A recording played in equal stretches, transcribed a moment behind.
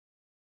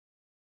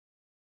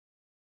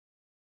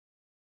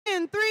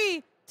in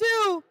 3,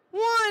 2,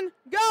 1,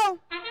 go.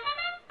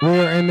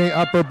 We're in the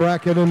upper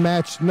bracket in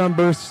match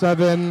number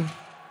 7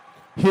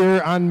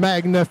 here on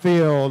Magna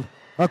Field.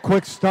 A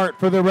quick start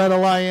for the Red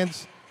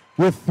Alliance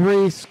with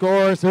 3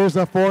 scores. There's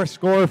a 4th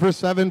score for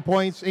 7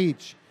 points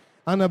each.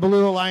 On the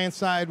Blue Alliance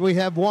side, we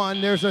have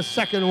 1. There's a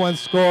second one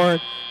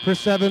scored for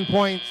 7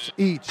 points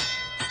each.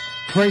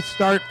 Great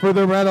start for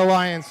the Red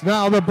Alliance.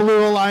 Now the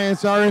Blue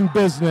Alliance are in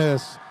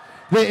business.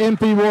 The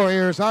MP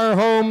Warriors, our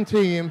home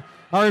team,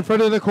 are in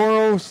front of the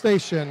coral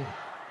station.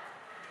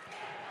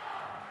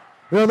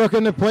 They're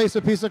looking to place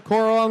a piece of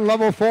coral on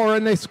level 4,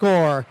 and they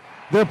score.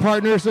 Their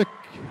partners, the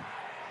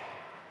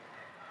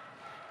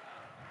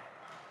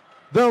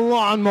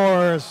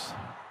Lawnmowers,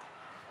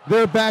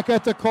 they're back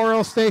at the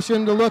coral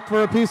station to look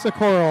for a piece of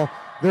coral.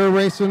 They're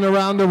racing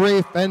around the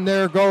reef, and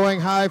they're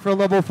going high for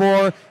level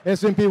 4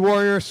 as MP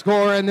Warriors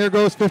score, and there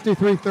goes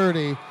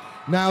 53-30.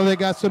 Now they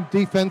got some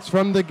defense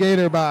from the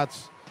Gator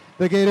Bots.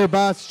 The Gator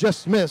Bots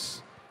just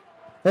miss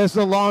as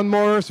the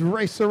Lawnmowers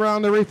race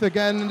around the reef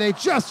again, and they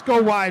just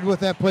go wide with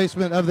that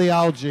placement of the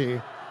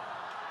algae.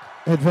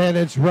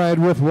 Advantage Red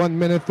with 1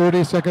 minute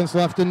 30 seconds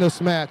left in this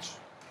match.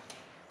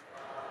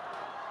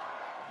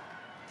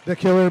 The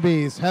Killer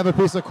Bees have a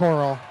piece of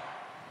coral,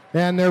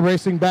 and they're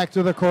racing back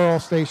to the coral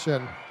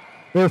station.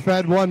 They're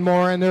fed 1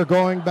 more, and they're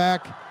going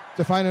back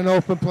to find an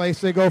open place.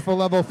 They go for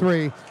level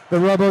 3. The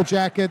Robo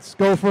Jackets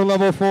go for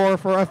level 4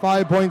 for a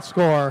 5-point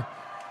score.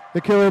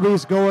 The Killer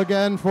Bees go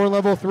again for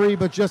level 3,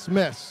 but just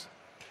miss.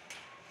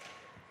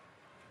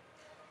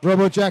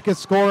 Robo Jackets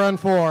score on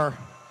 4.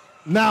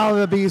 Now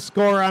the Bees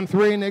score on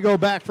 3, and they go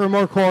back for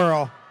more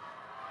coral.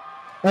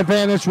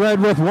 Advantage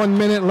Red with 1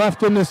 minute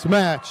left in this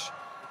match.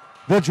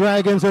 The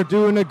Dragons are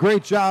doing a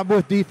great job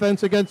with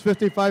defense against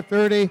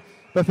 55-30,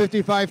 but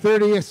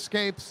 55-30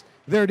 escapes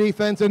their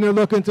defense, and they're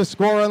looking to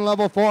score on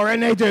level 4,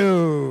 and they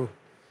do.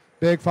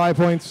 Big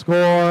 5-point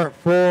score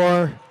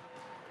for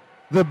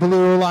the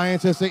Blue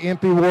Alliance as the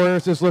MP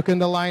Warriors is looking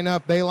to line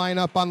up. They line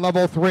up on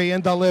level 3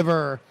 and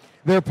deliver.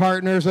 Their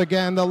partners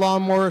again, the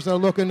Lawnmowers, are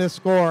looking to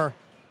score.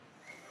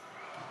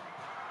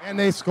 And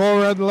they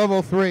score at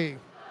level 3.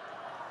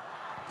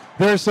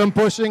 There's some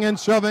pushing and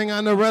shoving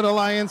on the Red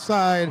Alliance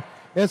side.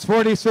 It's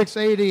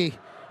 46-80.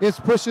 It's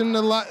pushing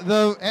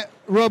the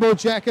Robo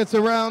Jackets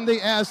around.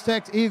 The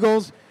Aztecs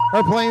Eagles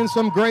are playing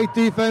some great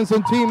defense,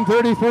 and Team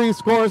 33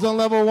 scores on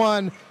level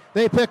 1.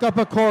 They pick up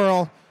a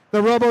coral.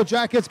 The Robo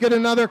Jackets get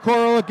another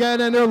coral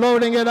again, and they're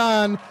loading it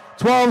on.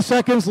 12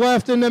 seconds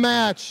left in the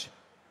match.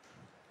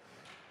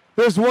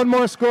 There's 1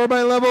 more score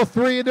by level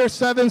 3. There's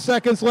 7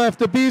 seconds left.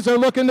 The Bees are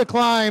looking to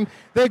climb.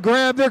 They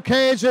grab their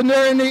cage, and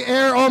they're in the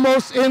air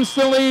almost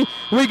instantly.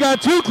 We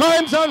got 2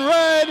 climbs on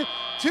red,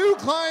 2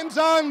 climbs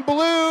on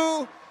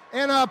blue,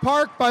 and a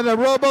park by the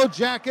Robo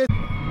Jackets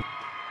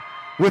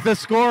with a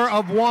score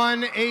of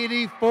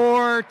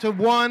 184 to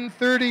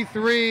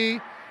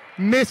 133,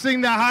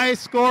 missing the high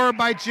score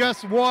by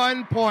just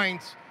 1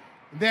 point.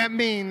 That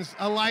means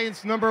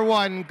Alliance number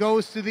 1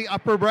 goes to the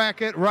upper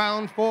bracket,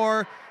 round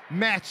 4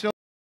 match.